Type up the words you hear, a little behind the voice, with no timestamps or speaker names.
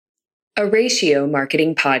a Ratio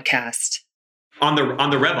marketing podcast. On the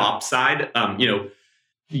RevOps side,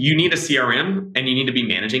 you need a CRM and you need to be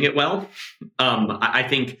managing it well. I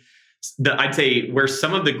think I'd say where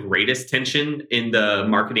some of the greatest tension in the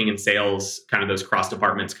marketing and sales, kind of those cross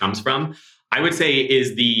departments, comes from, I would say,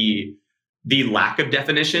 is the lack of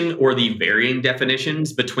definition or the varying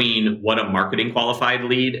definitions between what a marketing qualified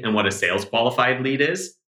lead and what a sales qualified lead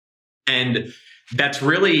is. And that's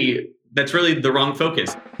really the wrong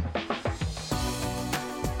focus.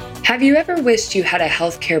 Have you ever wished you had a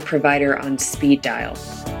healthcare provider on speed dial?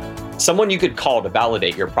 Someone you could call to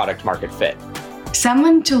validate your product market fit.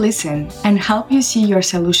 Someone to listen and help you see your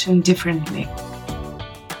solution differently.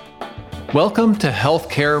 Welcome to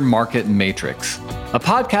Healthcare Market Matrix, a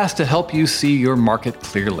podcast to help you see your market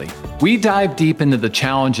clearly. We dive deep into the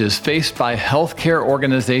challenges faced by healthcare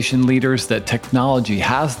organization leaders that technology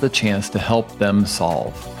has the chance to help them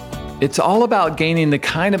solve. It's all about gaining the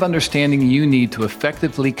kind of understanding you need to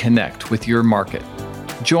effectively connect with your market.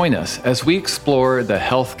 Join us as we explore the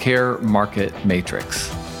Healthcare Market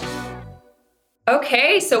Matrix.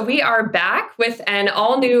 Okay, so we are back with an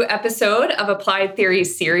all-new episode of Applied Theory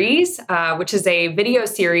Series, which is a video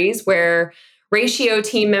series where Ratio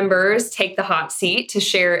team members take the hot seat to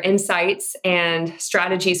share insights and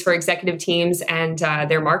strategies for executive teams and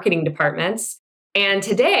their marketing departments. And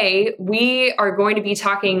today, we are going to be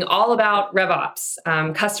talking all about RevOps,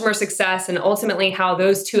 customer success, and ultimately how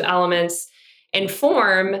those two elements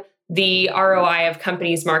inform the ROI of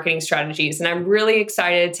companies' marketing strategies. And I'm really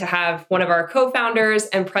excited to have one of our co-founders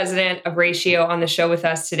and president of Ratio on the show with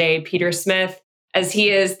us today, Peter Smith, as he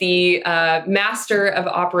is the master of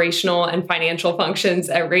operational and financial functions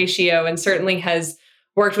at Ratio and certainly has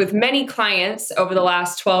worked with many clients over the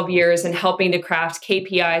last 12 years in helping to craft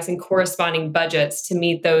KPIs and corresponding budgets to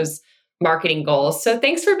meet those marketing goals. So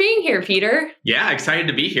thanks for being here, Peter. Yeah, excited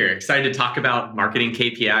to be here. Excited to talk about marketing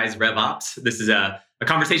KPIs, RevOps. This is a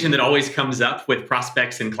conversation that always comes up with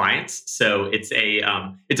prospects and clients. So it's a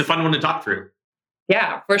fun one to talk through.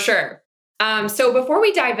 Yeah, for sure. So before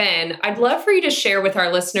we dive in, I'd love for you to share with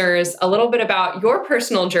our listeners a little bit about your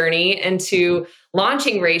personal journey into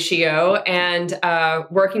launching Ratio and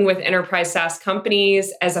working with enterprise SaaS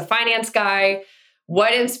companies as a finance guy.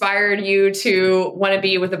 What inspired you to want to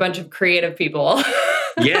be with a bunch of creative people?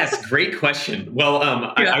 Yes, great question. Well,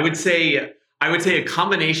 yeah. I would say a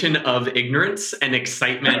combination of ignorance and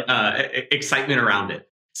excitement around it.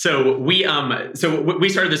 So we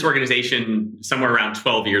started this organization somewhere around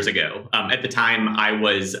 12 years ago. At the time, I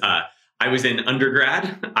was in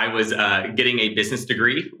undergrad. I was getting a business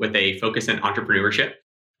degree with a focus in entrepreneurship.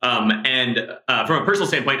 And from a personal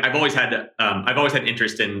standpoint, I've always had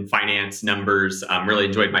interest in finance, numbers. Really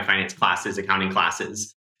enjoyed my finance classes, accounting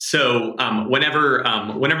classes. So whenever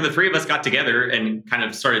the three of us got together and kind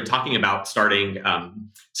of started talking about starting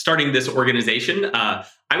this organization,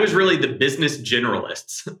 I was really the business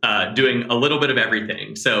generalist, doing a little bit of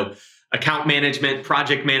everything. So account management,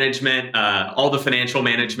 project management, all the financial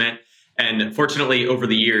management. And fortunately, over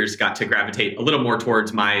the years, got to gravitate a little more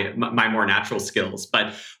towards my more natural skills.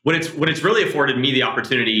 But what it's really afforded me the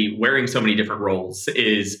opportunity, wearing so many different roles,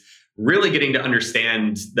 is really getting to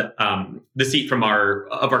understand the seat from our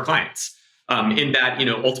clients. In that,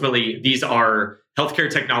 ultimately, these are healthcare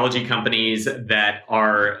technology companies that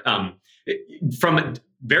are from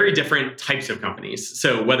very different types of companies.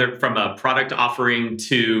 So whether from a product offering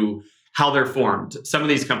to how they're formed, some of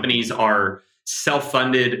these companies are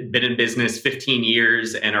self-funded, been in business 15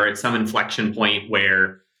 years, and are at some inflection point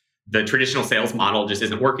where the traditional sales model just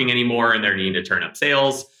isn't working anymore, and they're needing to turn up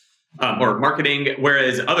sales or marketing.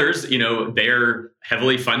 Whereas others, they're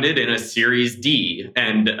heavily funded in a Series D,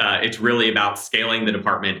 and it's really about scaling the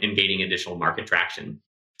department and gaining additional market traction.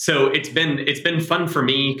 So it's been fun for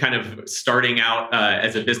me, kind of starting out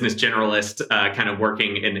as a business generalist, kind of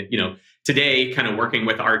working in today, kind of working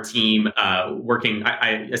with our team,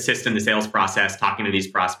 I assist in the sales process, talking to these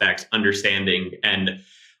prospects, understanding. And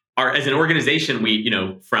as an organization, we,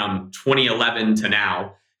 from 2011 to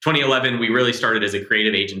now, 2011, we really started as a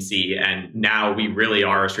creative agency. And now we really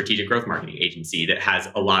are a strategic growth marketing agency that has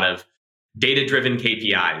a lot of data-driven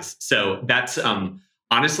KPIs. So that's,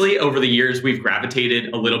 honestly, over the years, we've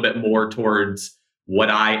gravitated a little bit more towards what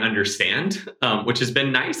I understand, which has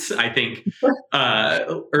been nice. I think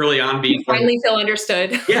early on being... You finally feel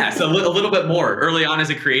understood. Yeah, so a little bit more. Early on as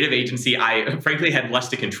a creative agency, I frankly had less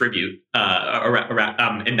to contribute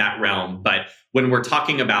around, in that realm. But when we're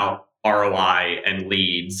talking about ROI and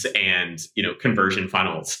leads and conversion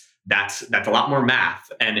funnels, that's a lot more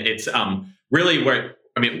math. And it's really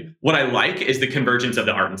what I like is the convergence of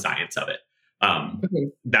the art and science of it.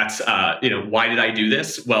 That's, why did I do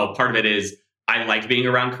this? Well, part of it is I like being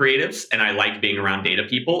around creatives and I like being around data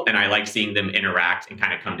people and I like seeing them interact and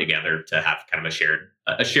kind of come together to have kind of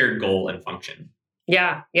a shared goal and function.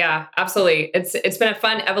 Yeah, absolutely. It's been a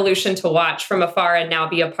fun evolution to watch from afar and now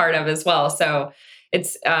be a part of as well. So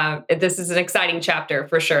this is an exciting chapter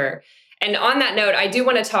for sure. And on that note, I do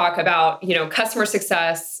want to talk about, customer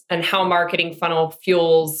success and how marketing funnel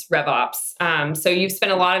fuels RevOps. So you've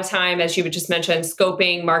spent a lot of time, as you just mentioned,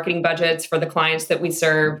 scoping marketing budgets for the clients that we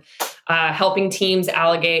serve, helping teams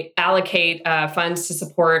allocate funds to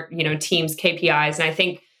support, teams' KPIs. And I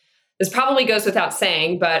think this probably goes without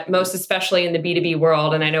saying, but most especially in the B2B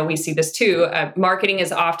world, and I know we see this too, marketing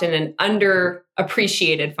is often an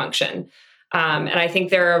underappreciated function. And I think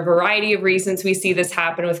there are a variety of reasons we see this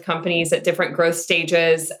happen with companies at different growth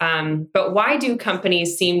stages. But why do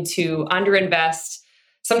companies seem to underinvest,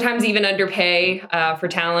 sometimes even underpay for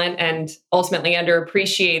talent, and ultimately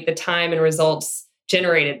underappreciate the time and results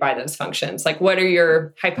generated by those functions? Like, what are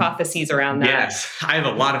your hypotheses around that? Yes, I have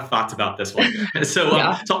a lot of thoughts about this one. So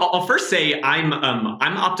I'll first say I'm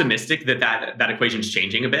optimistic that equation is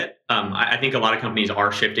changing a bit. I think a lot of companies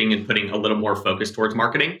are shifting and putting a little more focus towards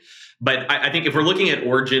marketing. But I think if we're looking at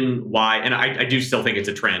origin, why, and I do still think it's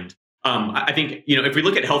a trend. I think, if we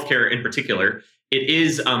look at healthcare in particular, it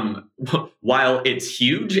is, while it's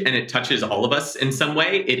huge and it touches all of us in some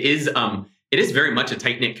way, it is very much a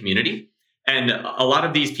tight-knit community. And a lot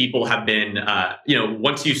of these people have been,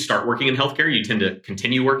 once you start working in healthcare, you tend to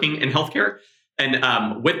continue working in healthcare.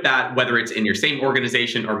 And with that, whether it's in your same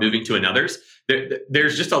organization or moving to another's,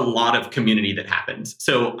 there's just a lot of community that happens.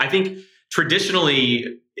 So I think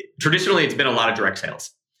traditionally, it's been a lot of direct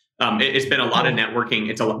sales. It's been a lot of networking.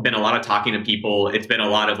 It's been a lot of talking to people. It's been a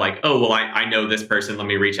lot of like, oh, well, I know this person. Let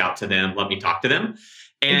me reach out to them. Let me talk to them.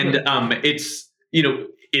 And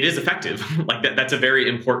it is effective. Like that's a very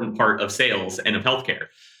important part of sales and of healthcare.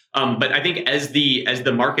 But I think as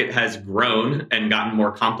the market has grown and gotten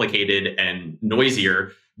more complicated and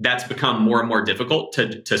noisier, that's become more and more difficult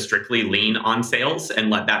to strictly lean on sales and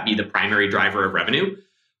let that be the primary driver of revenue.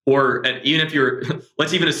 Or even if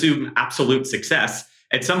let's even assume absolute success,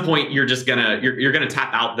 at some point you're gonna tap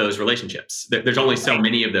out those relationships. There's only so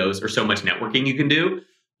many of those or so much networking you can do,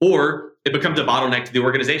 or it becomes a bottleneck to the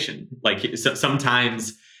organization. Like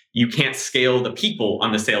sometimes you can't scale the people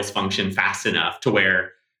on the sales function fast enough to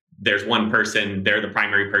where there's one person, they're the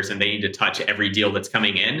primary person, they need to touch every deal that's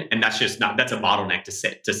coming in, and that's a bottleneck to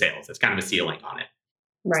sales. It's kind of a ceiling on it.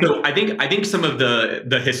 Right. So I think some of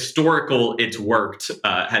the historical it's worked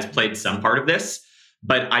has played some part of this,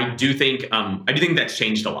 but I do think that's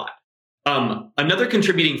changed a lot. Another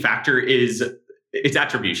contributing factor is its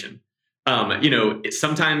attribution.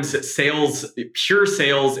 Sometimes pure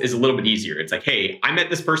sales is a little bit easier. It's like, hey, I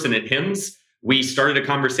met this person at HIMSS. We started a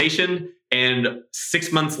conversation, and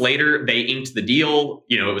 6 months later they inked the deal.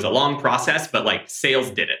 It was a long process, but like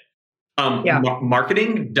sales did it.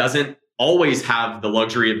 Marketing doesn't always have the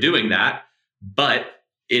luxury of doing that, but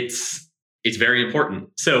it's very important.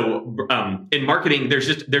 So in marketing,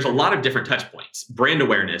 there's a lot of different touch points. Brand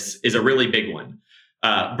awareness is a really big one.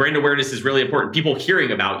 Brand awareness is really important. People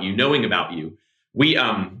hearing about you, knowing about you. We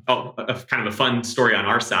kind of a fun story on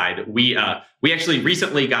our side. We actually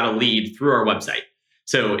recently got a lead through our website.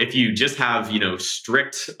 So if you just have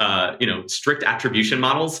strict attribution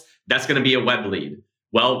models, that's going to be a web lead.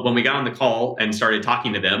 Well, when we got on the call and started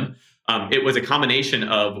talking to them, it was a combination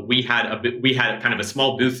of we had kind of a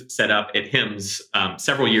small booth set up at HIMSS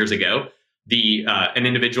several years ago. An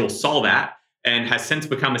individual saw that and has since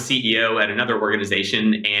become a CEO at another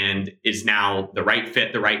organization and is now the right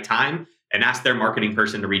fit, the right time, and asked their marketing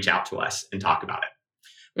person to reach out to us and talk about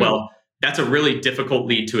it. Well, that's a really difficult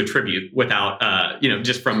lead to attribute without,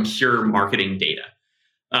 just from pure marketing data.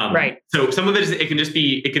 Right. So some of it can just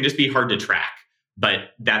be hard to track,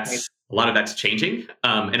 but a lot of that's changing,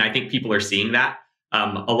 and I think people are seeing that.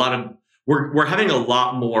 We're having a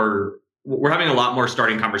lot more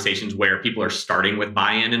starting conversations where people are starting with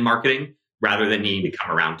buy-in in marketing rather than needing to come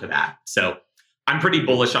around to that. So I'm pretty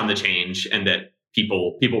bullish on the change and that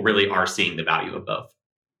people really are seeing the value of both.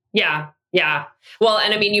 Yeah. Well,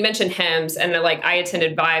 and I mean, you mentioned HIMSS, and I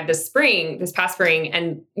attended Vive this past spring,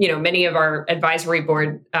 and many of our advisory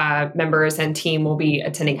board members and team will be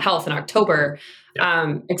attending Health in October,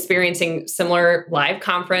 experiencing similar live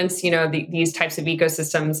conference. These types of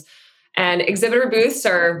ecosystems. And exhibitor booths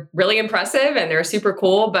are really impressive and they're super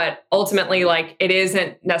cool, but ultimately, it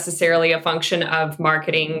isn't necessarily a function of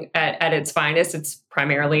marketing at its finest. It's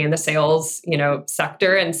primarily in the sales,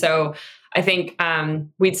 sector. And so I think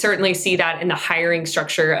we'd certainly see that in the hiring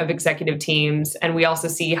structure of executive teams. And we also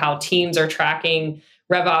see how teams are tracking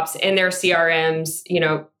RevOps in their CRMs.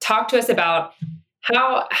 Talk to us about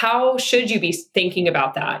how should you be thinking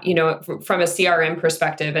about that, from a CRM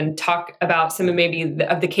perspective, and talk about some of maybe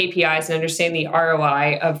of the KPIs and understand the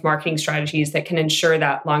ROI of marketing strategies that can ensure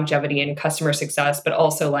that longevity and customer success, but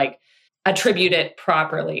also like attribute it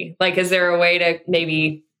properly. Like, is there a way to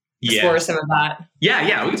maybe explore some of that?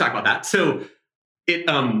 Yeah, we can talk about that. So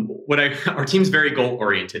our team's very goal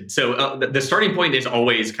oriented. So the starting point is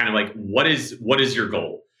always kind of like, what is your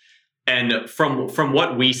goal? And from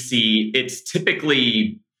what we see, it's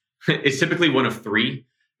typically one of three.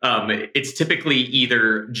 It's typically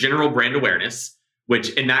either general brand awareness,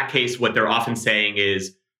 which in that case, what they're often saying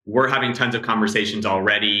is, we're having tons of conversations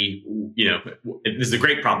already. This is a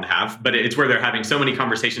great problem to have, but it's where they're having so many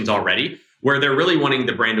conversations already, where they're really wanting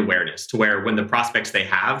the brand awareness to where when the prospects they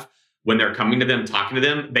have, when they're coming to them, talking to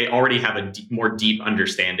them, they already have a more deep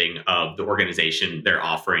understanding of the organization, their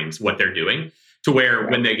offerings, what they're doing, to where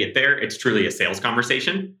when they get there, it's truly a sales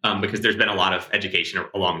conversation because there's been a lot of education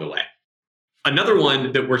along the way. Another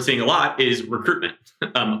one that we're seeing a lot is recruitment.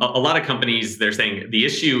 A lot of companies, they're saying the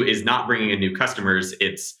issue is not bringing in new customers,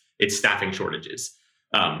 it's staffing shortages.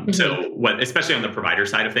 So especially on the provider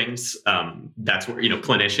side of things, that's where,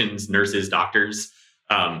 clinicians, nurses, doctors,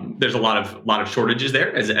 there's a lot of shortages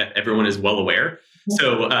there, as everyone is well aware.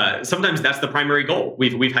 So sometimes that's the primary goal.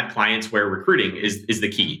 We've had clients where recruiting is the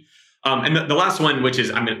key. And the last one, which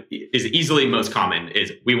is easily most common,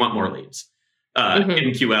 is we want more leads.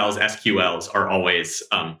 MQLs, SQLs are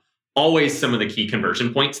always some of the key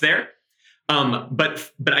conversion points there.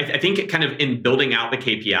 But I think it kind of in building out the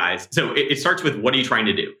KPIs. So it starts with, what are you trying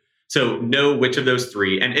to do? So know which of those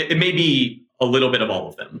three, and it may be a little bit of all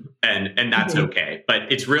of them, and that's okay.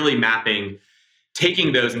 But it's really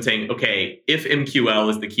taking those and saying, okay, if MQL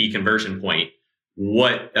is the key conversion point,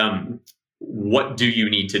 what do you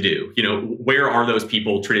need to do? Where are those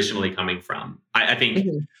people traditionally coming from? I think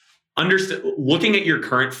looking at your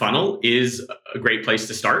current funnel is a great place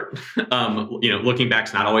to start. Looking back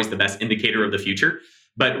is not always the best indicator of the future,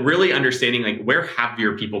 but really understanding, like, where have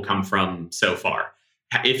your people come from so far?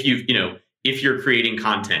 If you're creating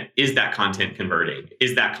content, is that content converting?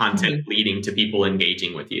 Is that content leading to people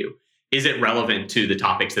engaging with you? Is it relevant to the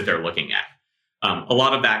topics that they're looking at? A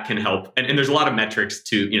lot of that can help. And there's a lot of metrics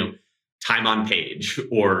to, time on page,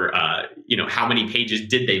 or, how many pages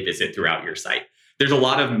did they visit throughout your site? There's a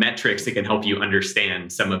lot of metrics that can help you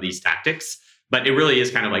understand some of these tactics, but it really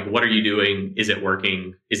is kind of like, what are you doing? Is it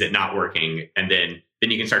working? Is it not working? And then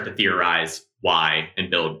you can start to theorize why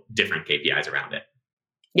and build different KPIs around it.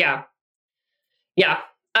 Yeah.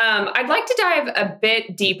 I'd like to dive a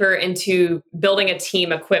bit deeper into building a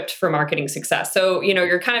team equipped for marketing success. So,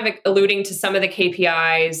 you're kind of alluding to some of the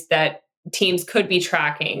KPIs that teams could be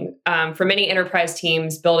tracking. For many enterprise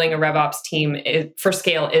teams, building a RevOps team for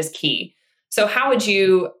scale is key. So how would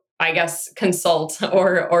you, I guess, consult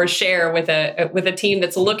or share with a team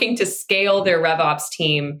that's looking to scale their RevOps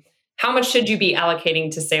team? How much should you be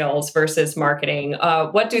allocating to sales versus marketing?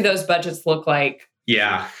 What do those budgets look like?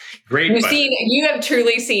 Yeah, great. You have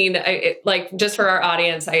truly seen, like, just for our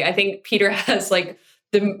audience, I think Peter has like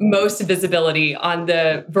the most visibility on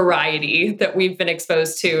the variety that we've been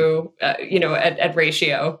exposed to, at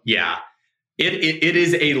Ratio. Yeah, it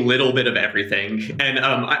is a little bit of everything, and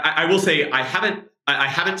I will say I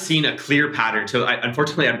haven't seen a clear pattern. So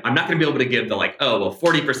unfortunately, I'm not going to be able to give the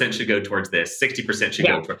 40% should go towards this, 60% should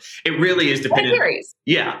go towards. It really is dependent. It varies.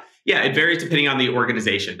 Yeah, it varies depending on the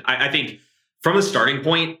organization. I think from a starting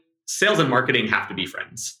point, sales and marketing have to be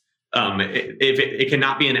friends. It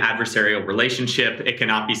cannot be an adversarial relationship. It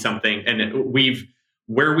cannot be something. And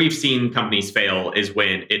where we've seen companies fail is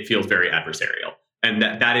when it feels very adversarial, and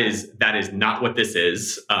that is not what this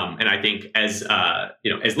is. And I think as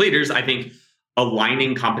leaders, I think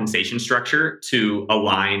aligning compensation structure to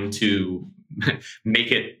align to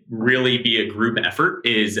make it really be a group effort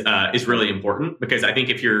is really important, because I think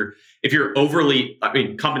if you're overly,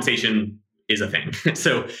 compensation is a thing.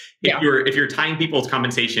 So if you're tying people's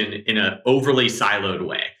compensation in an overly siloed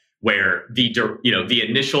way, where the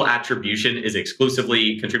initial attribution is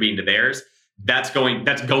exclusively contributing to theirs, that's going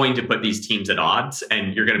to put these teams at odds,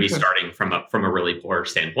 and you're going to be starting from a really poor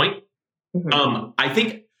standpoint. I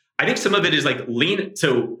think some of it is like lean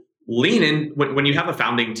in when you have a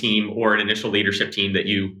founding team or an initial leadership team that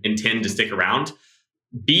you intend to stick around.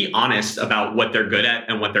 Be honest about what they're good at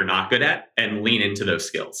and what they're not good at, and lean into those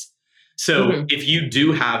skills. So if you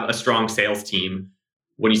do have a strong sales team,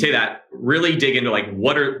 when you say that, really dig into like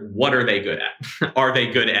what are they good at? Are they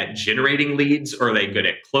good at generating leads, or are they good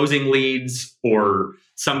at closing leads, or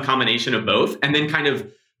some combination of both? And then kind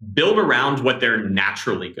of build around what they're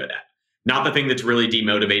naturally good at. Not the thing that's really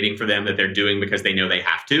demotivating for them that they're doing because they know they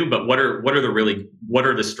have to, but what are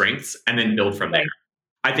the strengths, and then build from there.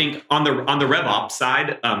 I think on the RevOps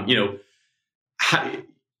side,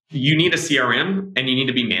 you need a CRM and you need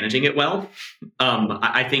to be managing it well.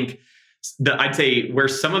 I think I'd say where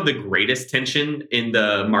some of the greatest tension in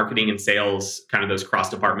the marketing and sales, kind of those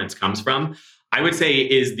cross departments, comes from, I would say,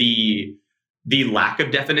 is the lack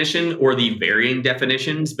of definition or the varying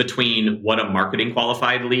definitions between what a marketing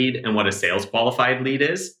qualified lead and what a sales qualified lead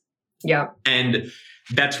is. Yeah. And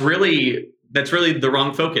that's really the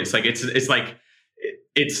wrong focus. Like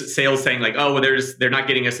it's sales saying like, oh, well, they're not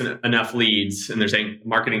getting us enough leads. And they're saying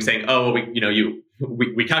marketing saying, oh,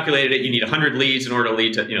 we calculated it. You need 100 leads in order to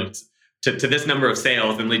lead to this number of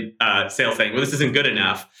sales, and sales saying, well, this isn't good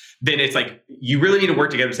enough. Then it's like, you really need to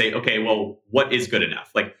work together to say, okay, well, what is good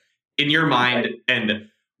enough? Like in your mind, right. And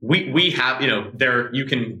we have, there, you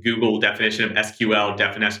can Google definition of SQL,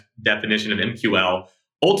 definition of MQL.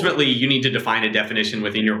 Ultimately, you need to define a definition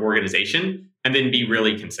within your organization and then be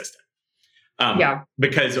really consistent.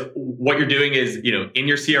 Because what you're doing is, in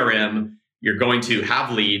your CRM, you're going to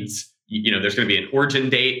have leads, there's going to be an origin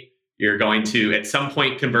date. You're going to, at some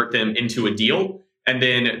point, convert them into a deal. And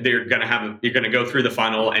then you're going to go through the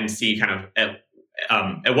funnel and see kind of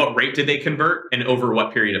at what rate did they convert and over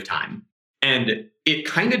what period of time. And it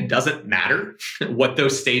kind of doesn't matter what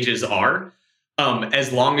those stages are,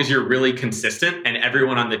 as long as you're really consistent and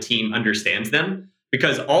everyone on the team understands them.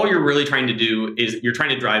 Because all you're really trying to do is you're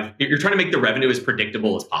trying to make the revenue as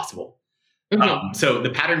predictable as possible. Mm-hmm. So the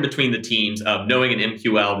pattern between the teams of knowing an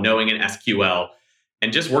MQL, knowing an SQL,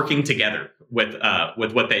 and just working together with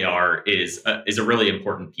what they are is a really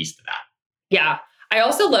important piece to that. Yeah. I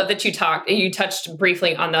also love that you touched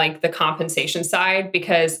briefly on the compensation side,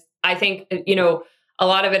 because I think, a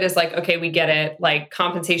lot of it is like, okay, we get it. Like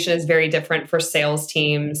compensation is very different for sales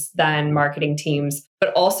teams than marketing teams,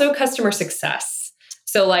 but also customer success.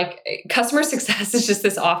 So customer success is just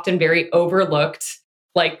this often very overlooked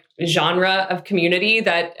genre of community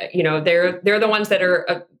that, they're the ones that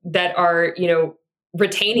are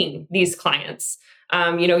retaining these clients,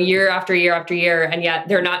 year after year after year. And yet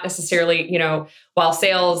they're not necessarily, while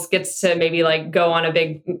sales gets to maybe go on a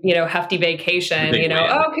big, hefty vacation,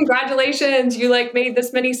 oh, congratulations, you made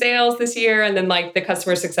this many sales this year. And then the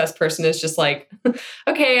customer success person is just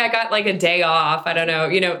okay, I got a day off. I don't know,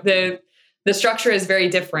 the structure is very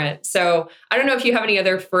different. So I don't know if you have any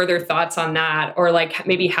other further thoughts on that, or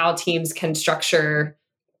maybe how teams can structure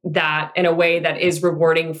that in a way that is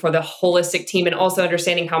rewarding for the holistic team, and also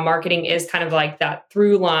understanding how marketing is kind of that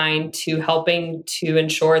through line to helping to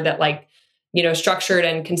ensure that structured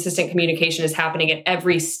and consistent communication is happening at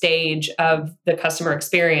every stage of the customer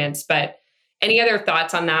experience. But any other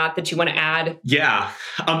thoughts on that you want to add? Yeah.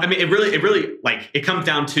 It really it comes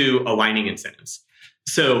down to aligning incentives.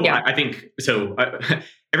 So yeah. I think so.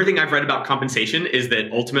 Everything I've read about compensation is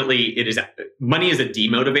that ultimately money is a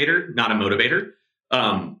demotivator, not a motivator.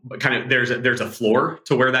 Kind of there's a floor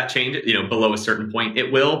to where that change, below a certain point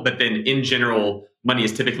it will, but then in general, money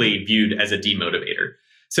is typically viewed as a demotivator.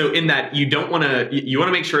 So in that you want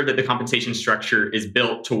to make sure that the compensation structure is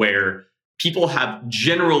built to where people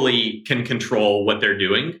generally can control what they're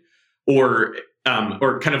doing, or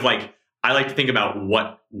kind of I like to think about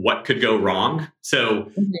what could go wrong. So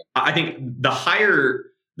mm-hmm. I think the higher,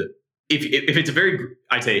 if it's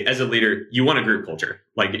I'd say as a leader, you want a group culture.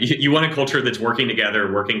 You want a culture that's working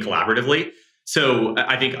together, working collaboratively. So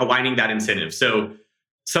I think aligning that incentive. So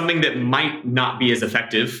something that might not be as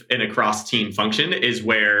effective in a cross team function is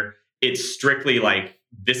where it's strictly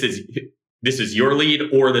this is your lead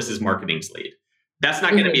or this is marketing's lead. That's not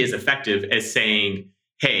mm-hmm. going to be as effective as saying,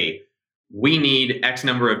 hey, we need X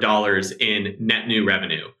number of dollars in net new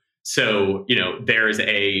revenue. So, there is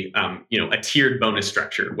a tiered bonus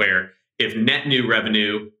structure where if net new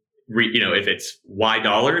revenue, if it's Y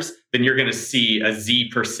dollars, then you're going to see a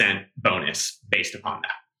Z% bonus based upon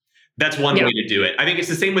that. That's one way to do it. I think it's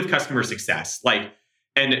the same with customer success.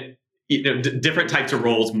 Different types of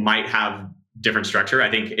roles might have different structure. I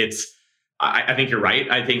think you're right.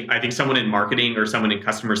 I think someone in marketing or someone in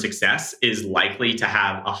customer success is likely to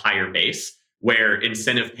have a higher base, where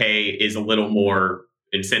incentive pay is a little more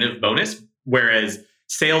incentive bonus, whereas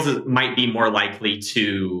sales might be more likely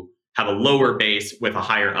to have a lower base with a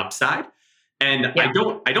higher upside. And I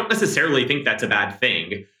don't necessarily think that's a bad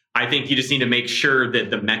thing. I think you just need to make sure that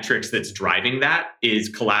the metrics that's driving that is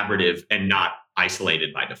collaborative and not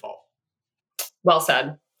isolated by default. Well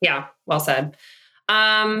said. Yeah, well said.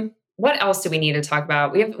 What else do we need to talk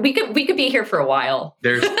about? We could be here for a while.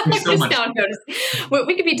 There's so much.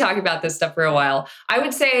 We could be talking about this stuff for a while. I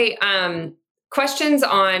would say questions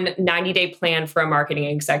on 90-day plan for a marketing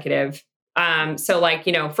executive. So like,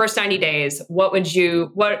 first 90 days, what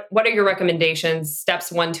are your recommendations,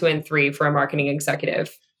 steps 1, 2, and 3 for a marketing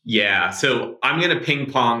executive? Yeah. So I'm going to ping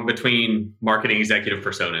pong between marketing executive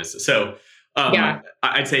personas. So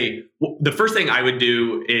I'd say the first thing I would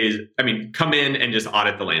do is, come in and just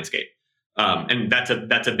audit the landscape. And that's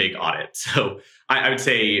a big audit. So I would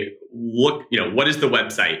say, look, what is the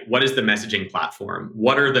website? What is the messaging platform?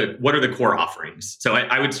 What are the core offerings? So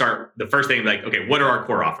I would start the first thing like, okay, what are our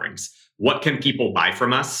core offerings? What can people buy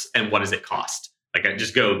from us? And what does it cost? Like I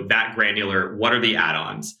just go that granular. What are the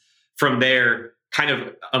add-ons? From there,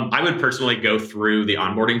 I would personally go through the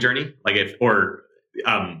onboarding journey,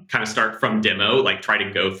 kind of start from demo, like try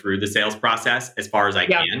to go through the sales process as far as I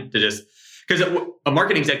can to just, because a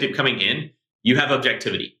marketing executive coming in, you have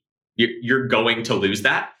objectivity. You're going to lose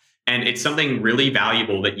that. And it's something really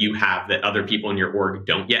valuable that you have that other people in your org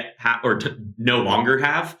don't yet have or no longer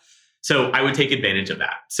have. So I would take advantage of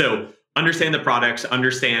that. So understand the products,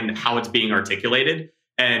 understand how it's being articulated.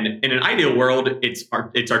 And in an ideal world, it's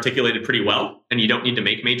articulated pretty well, and you don't need to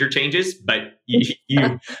make major changes, but you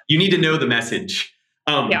need to know the message.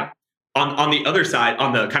 On the other side,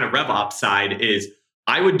 on the kind of RevOps side, is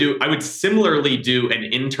I would similarly do an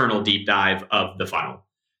internal deep dive of the funnel.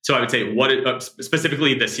 So I would say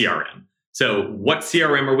specifically the CRM. So what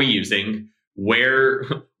CRM are we using?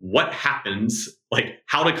 What happens? Like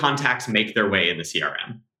how do contacts make their way in the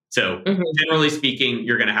CRM? So generally speaking,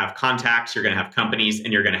 you're going to have contacts, you're going to have companies,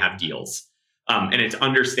 and you're going to have deals. And it's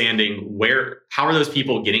understanding how are those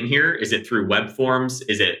people getting here? Is it through web forms?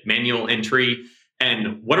 Is it manual entry?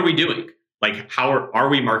 And what are we doing? Like, how are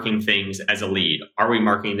we marking things as a lead? Are we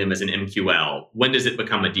marking them as an MQL? When does it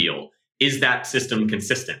become a deal? Is that system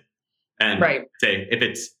consistent? And say if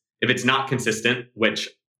it's not consistent, which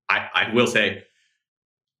I will say,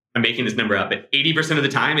 I'm making this number up, but 80% of the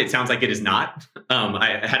time, it sounds like it is not.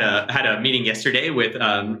 I had a meeting yesterday with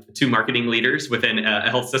 2 marketing leaders within a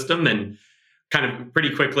health system, and kind of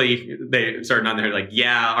pretty quickly they started on there like,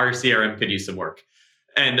 yeah, our CRM could use some work,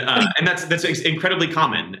 and that's incredibly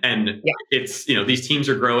common. And it's these teams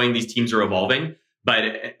are growing, these teams are evolving, but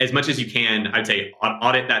as much as you can, I'd say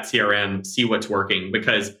audit that CRM, see what's working,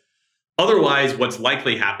 because otherwise, what's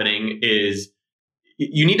likely happening is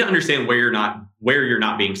you need to understand where you're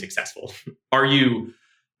not being successful. Are you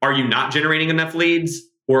not generating enough leads,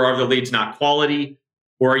 or are the leads not quality,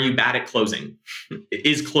 or are you bad at closing?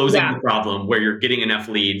 Is closing the problem where you're getting enough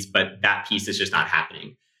leads, but that piece is just not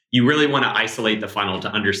happening? You really want to isolate the funnel to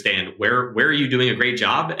understand where are you doing a great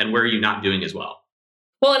job and where are you not doing as well.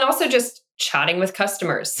 Well, and also just chatting with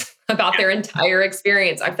customers about their entire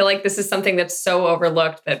experience. I feel like this is something that's so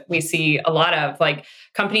overlooked that we see a lot of, like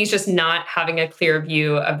companies just not having a clear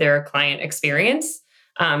view of their client experience.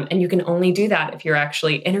 And you can only do that if you're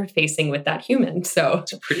actually interfacing with that human. So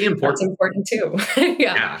it's pretty important. That's important too.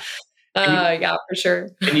 Yeah, for sure.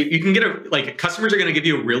 And you can get customers are going to give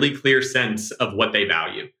you a really clear sense of what they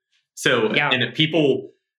value. So, and if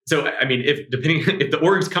people, if the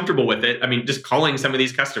org's comfortable with it, just calling some of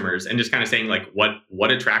these customers and just kind of saying like,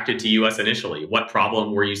 what attracted to us initially? What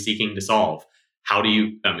problem were you seeking to solve? How do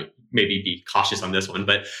you, maybe be cautious on this one,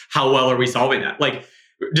 but how well are we solving that? Like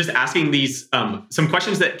just asking these, some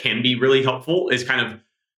questions that can be really helpful is kind of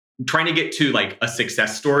trying to get to like a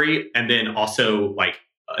success story, and then also like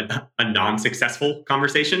a non-successful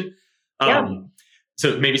conversation.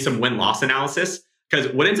 So maybe some win-loss analysis. Because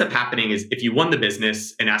what ends up happening is if you won the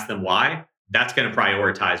business and ask them why, that's going to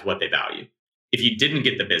prioritize what they value. If you didn't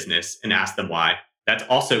get the business and ask them why, that's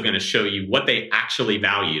also going to show you what they actually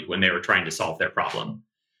valued when they were trying to solve their problem.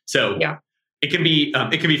 So it can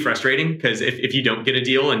be frustrating because if you don't get a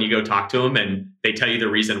deal and you go talk to them and they tell you the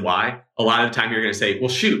reason why, a lot of the time you're going to say, well,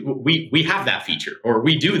 shoot, we have that feature or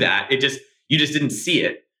we do that. You just didn't see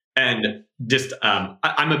it. And just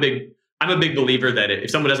I'm a big believer that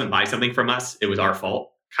if someone doesn't buy something from us, it was our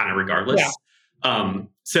fault, kind of regardless.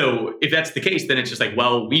 So if that's the case, then it's just like,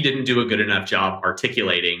 well, we didn't do a good enough job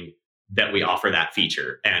articulating that we offer that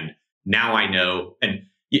feature. And now I know, and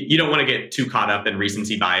you don't want to get too caught up in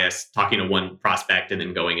recency bias, talking to one prospect and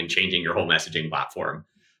then going and changing your whole messaging platform.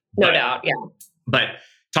 No doubt. Yeah. But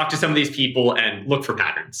talk to some of these people and look for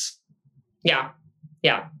patterns. Yeah.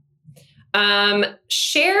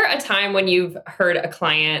 Share a time when you've heard a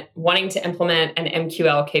client wanting to implement an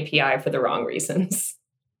MQL KPI for the wrong reasons.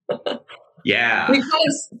 Yeah. We've kind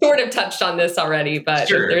of sort of touched on this already, but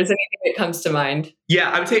Sure. if there's anything that comes to mind.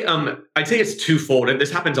 Yeah, I'd say it's twofold, and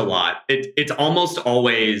this happens a lot. It's almost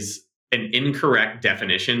always an incorrect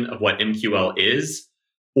definition of what MQL is,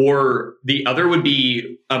 or the other would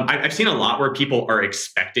be I've seen a lot where people are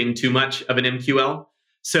expecting too much of an MQL.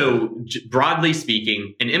 So broadly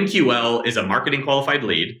speaking, an MQL is a marketing qualified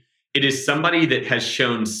lead. It is somebody that has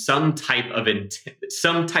shown some type of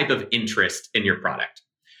interest in your product.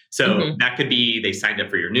 So that could be they signed up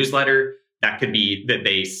for your newsletter. That could be that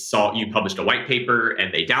they saw you published a white paper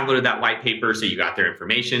and they downloaded that white paper, so you got their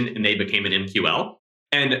information and they became an MQL.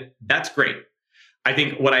 And that's great. I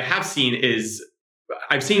think what I have seen is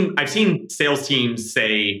I've seen sales teams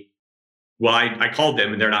say, well, I called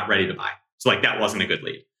them and they're not ready to buy. So like that wasn't a good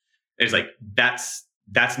lead. It's like that's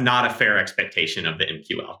not a fair expectation of the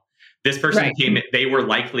MQL. This person came, they were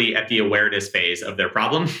likely at the awareness phase of their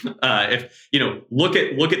problem. If look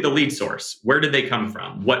at the lead source. Where did they come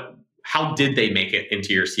from? How did they make it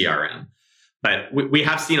into your CRM? But we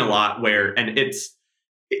have seen a lot where, and it's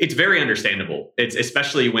very understandable. It's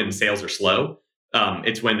especially when sales are slow.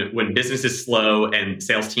 It's when business is slow and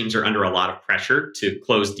sales teams are under a lot of pressure to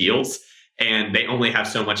close deals, and they only have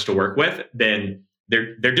so much to work with. Then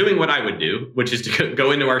they're doing what I would do, which is to go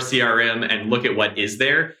into our CRM and look at what is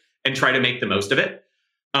there and try to make the most of it.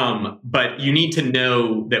 But you need to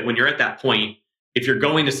know that when you're at that point, if you're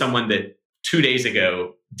going to someone that 2 days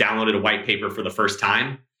ago downloaded a white paper for the first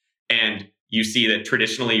time, and you see that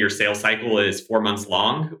traditionally your sales cycle is 4 months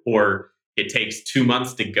long, or it takes 2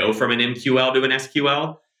 months to go from an MQL to an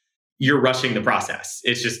SQL, you're rushing the process.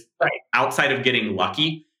 It's just outside of getting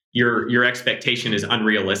lucky, your expectation is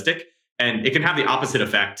unrealistic, and it can have the opposite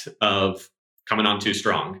effect of coming on too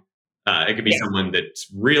strong. It could be someone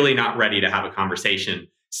that's really not ready to have a conversation,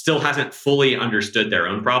 still hasn't fully understood their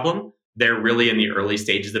own problem. They're really in the early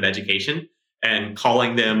stages of education, and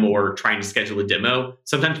calling them or trying to schedule a demo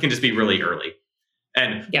sometimes can just be really early.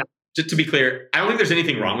 And just to be clear, I don't think there's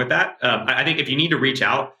anything wrong with that. I think if you need to reach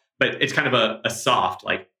out, but it's kind of a soft,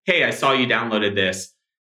 like, hey, I saw you downloaded this.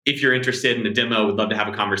 If you're interested in a demo, would love to have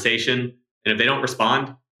a conversation. And if they don't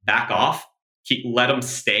respond, back off. Let them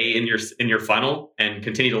stay in your funnel and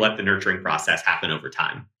continue to let the nurturing process happen over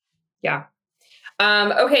time. Yeah.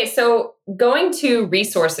 Okay, so going to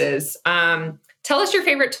resources. Tell us your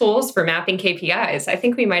favorite tools for mapping KPIs. I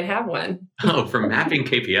think we might have one. Oh, for mapping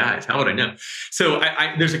KPIs. How would I know? So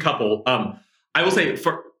there's a couple. I will say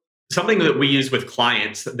for something that we use with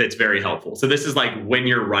clients that's very helpful. So this is like when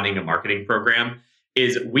you're running a marketing program,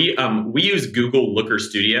 is we use Google Looker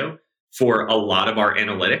Studio for a lot of our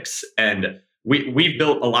analytics. And we've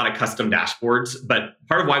built a lot of custom dashboards. But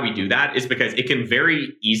part of why we do that is because it can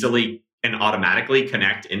very easily and automatically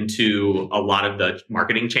connect into a lot of the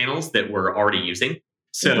marketing channels that we're already using.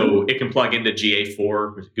 So it can plug into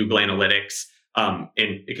GA4, Google Analytics, and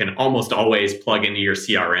it can almost always plug into your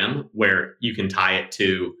CRM, where you can tie it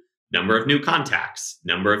to number of new contacts,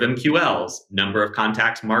 number of MQLs, number of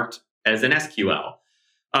contacts marked as an SQL.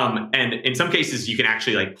 And in some cases, you can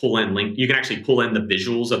actually pull in the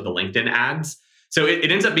visuals of the LinkedIn ads. So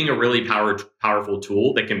it ends up being a really powerful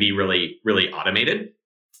tool that can be really, really automated.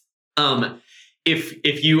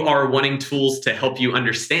 If you are wanting tools to help you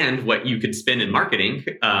understand what you could spend in marketing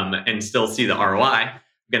and still see the ROI, I'm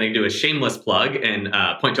going to do a shameless plug and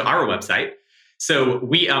point to our website. So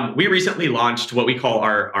we recently launched what we call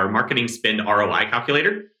our marketing spend ROI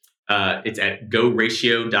calculator. It's at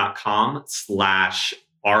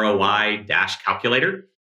goratio.com/ROI-calculator.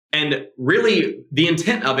 And really the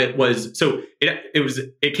intent of it was, so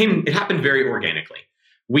it happened very organically.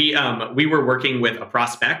 We were working with a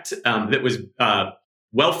prospect that was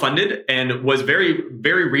well-funded and was very,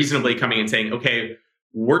 very reasonably coming and saying, okay,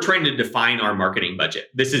 we're trying to define our marketing budget.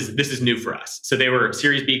 This is new for us. So they were a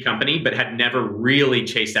Series B company, but had never really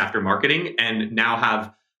chased after marketing, and now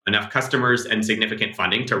have enough customers and significant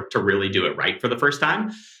funding to really do it right for the first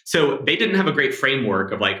time. So they didn't have a great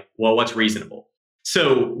framework of what's reasonable.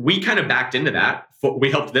 So we kind of backed into that. We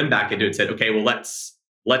helped them back into it and said, okay, well, let's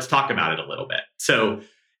talk about it a little bit. So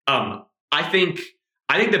I think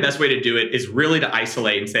the best way to do it is really to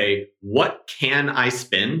isolate and say, what can I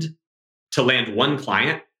spend to land one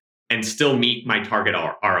client and still meet my target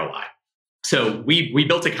ROI? So we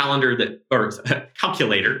built a calculator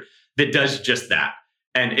that does just that.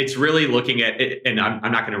 And it's really looking at it, and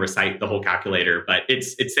I'm not going to recite the whole calculator, but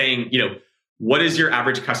it's saying, what is your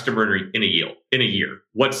average customer in a year?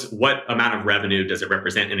 What amount of revenue does it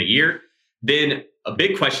represent in a year? Then a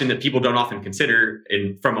big question that people don't often consider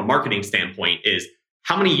from a marketing standpoint is,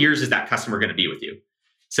 how many years is that customer going to be with you?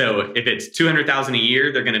 So if it's $200,000 a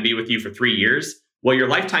year, they're going to be with you for 3 years. Well, your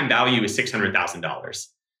lifetime value is $600,000.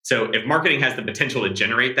 So if marketing has the potential to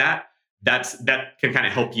generate that, that can kind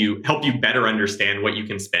of help you better understand what you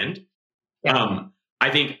can spend. Yeah. I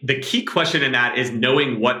think the key question in that is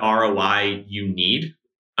knowing what ROI you need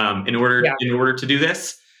in order to do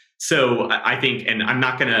this. So I think, and I'm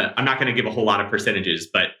not gonna give a whole lot of percentages,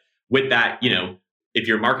 but with that, if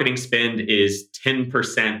your marketing spend is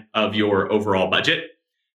 10% of your overall budget,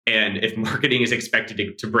 and if marketing is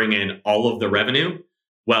expected to bring in all of the revenue,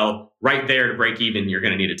 well, right there to break even, you're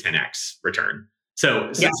going to need a 10x return.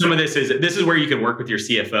 So some of this is where you can work with your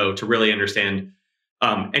CFO to really understand,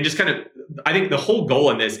 and just kind of, I think the whole goal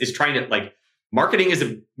in this is trying to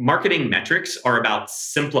marketing metrics are about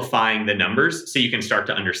simplifying the numbers so you can start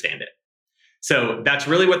to understand it. So that's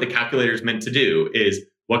really what the calculator is meant to do is,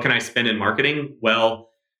 what can I spend in marketing?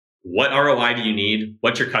 Well, what ROI do you need?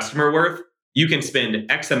 What's your customer worth? You can spend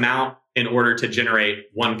X amount in order to generate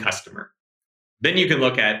one customer. Then you can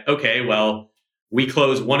look at, okay, well, we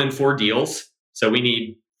close 1 in 4 deals. So we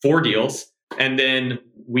need 4 deals. And then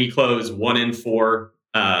we close 1 in 4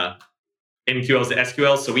 MQLs to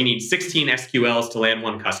SQLs. So we need 16 SQLs to land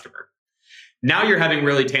one customer. Now you're having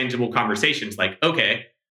really tangible conversations like, okay,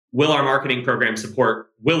 will our marketing program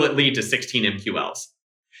will it lead to 16 MQLs?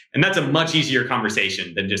 And that's a much easier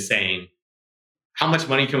conversation than just saying, how much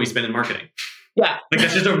money can we spend in marketing? Yeah.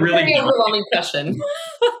 That's just a really overwhelming question.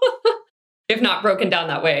 If not broken down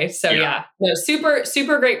that way. So no, super,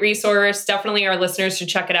 super great resource. Definitely our listeners should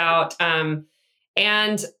check it out.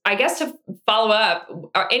 And I guess to follow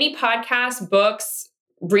up, are any podcasts, books,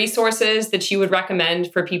 resources that you would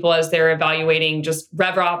recommend for people as they're evaluating just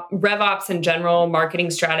RevOps in general,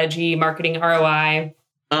 marketing strategy, marketing ROI?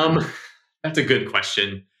 That's a good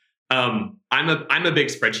question. I'm a big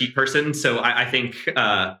spreadsheet person, so I think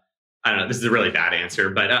I don't know. This is a really bad answer,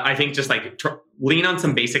 but I think just lean on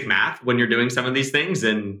some basic math when you're doing some of these things,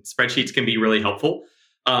 and spreadsheets can be really helpful.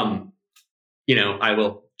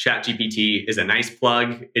 ChatGPT is a nice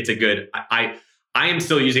plug. It's a good. I am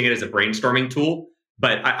still using it as a brainstorming tool,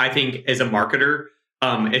 but I think as a marketer,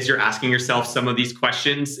 as you're asking yourself some of these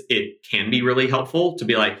questions, it can be really helpful to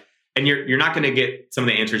be like, and you're not going to get some of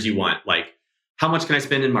the answers you want, like, how much can I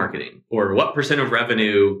spend in marketing? Or what % of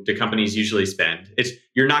revenue do companies usually spend?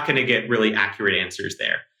 You're not going to get really accurate answers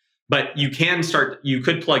there. But you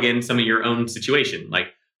could plug in some of your own situation. Like,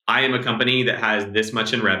 I am a company that has this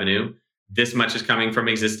much in revenue. This much is coming from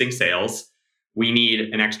existing sales. We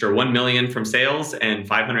need an extra 1 million from sales and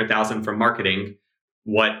 500,000 from marketing.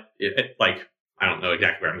 I don't know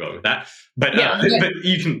exactly where I'm going with that, but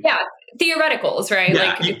you can. Yeah. Theoreticals, right?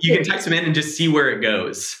 Yeah, you can text them in and just see where it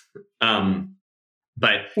goes. I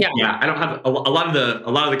don't have a lot of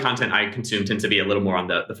the content I consume tends to be a little more on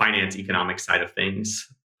the finance economic side of things,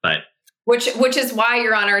 but which is why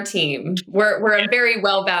you're on our team. We're a very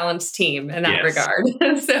well balanced team in that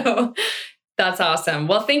regard. So that's awesome.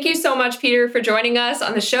 Well, thank you so much, Peter, for joining us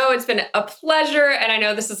on the show. It's been a pleasure, and I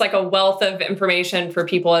know this is like a wealth of information for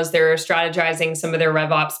people as they're strategizing some of their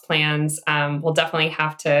RevOps plans. We'll definitely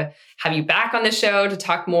have to have you back on the show to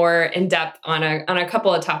talk more in depth on a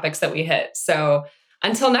couple of topics that we hit. So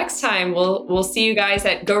until next time, we'll see you guys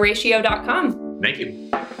at goratio.com. Thank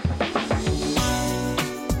you.